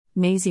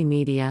Maisie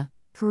Media,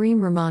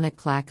 Kareem Ramonic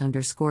Clack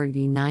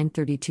 _D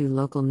 932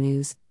 Local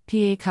News,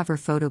 PA cover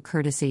photo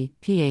courtesy,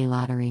 PA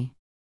Lottery.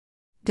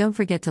 Don't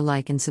forget to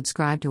like and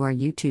subscribe to our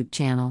YouTube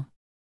channel.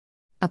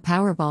 A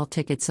Powerball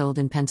ticket sold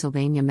in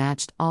Pennsylvania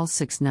matched all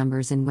 6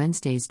 numbers in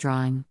Wednesday's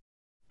drawing.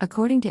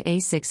 According to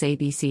A6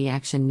 ABC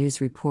Action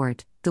News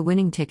report, the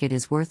winning ticket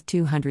is worth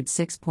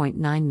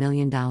 $206.9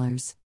 million.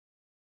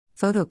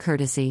 Photo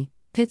courtesy,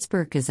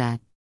 Pittsburgh Gazette.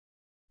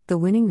 The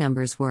winning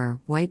numbers were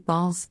white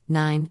balls,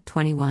 9,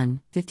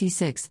 21,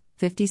 56,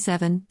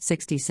 57,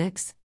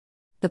 66.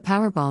 The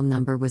Powerball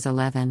number was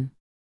 11.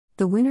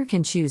 The winner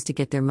can choose to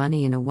get their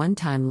money in a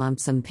one-time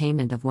lump sum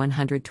payment of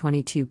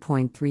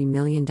 $122.3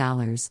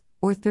 million,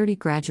 or 30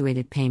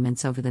 graduated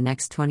payments over the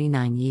next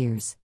 29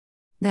 years.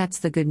 That's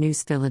the good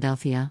news,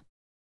 Philadelphia.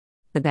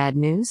 The bad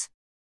news?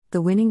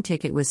 The winning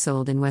ticket was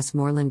sold in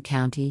Westmoreland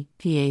County,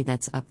 PA,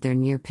 that's up there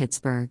near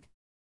Pittsburgh.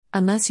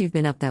 Unless you've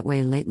been up that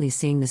way lately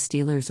seeing the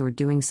Steelers or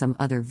doing some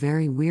other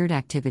very weird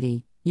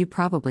activity you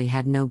probably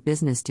had no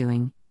business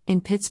doing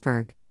in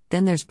Pittsburgh,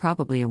 then there's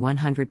probably a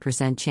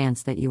 100%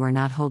 chance that you are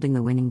not holding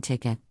the winning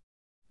ticket.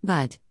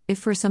 But, if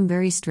for some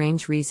very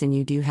strange reason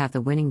you do have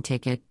the winning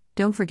ticket,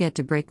 don't forget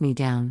to break me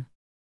down.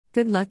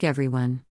 Good luck, everyone.